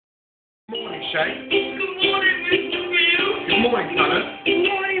Shay. Good morning, Mr. Field. Good morning, Connor. Good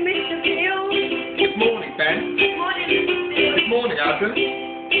morning, Mr. Field. Good morning, Ben. Good morning, Mr. Field. Good morning, Adam.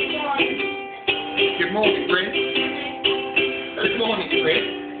 Good morning. Good morning, Chris. Good morning, Chris.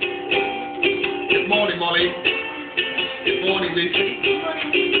 Good morning, Molly. Good morning, Lucy.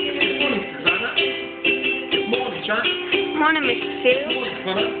 Good morning, Susanna. Good morning, Jack. Good morning, Mr. Good Field. morning,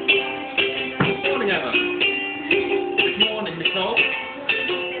 Connor. Good morning, Emma. Good morning, Nicole.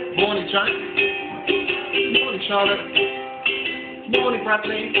 Good morning, Jack. Good morning, Charlotte. Good morning,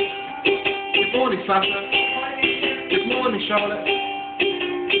 Bradley. Good morning, Sasha. Good morning, Charlotte.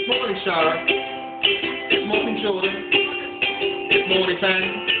 Good morning, Sarah. Good morning, Jordan. Good morning, Ben.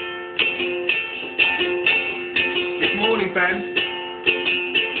 Good morning, Ben.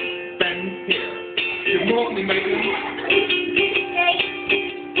 Ben here. Good morning, Megan.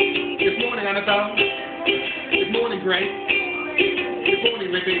 Good morning, Annabelle. Good morning, Grace. Good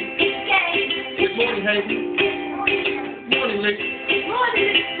morning, Libby. Good morning, Hayden. Good morning, Luke. Good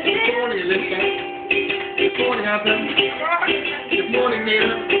morning, Elizabeth. Good morning, Adam. Good morning,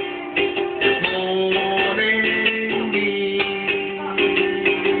 Nina. Good morning, me.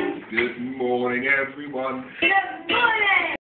 Good morning, everyone. Good morning.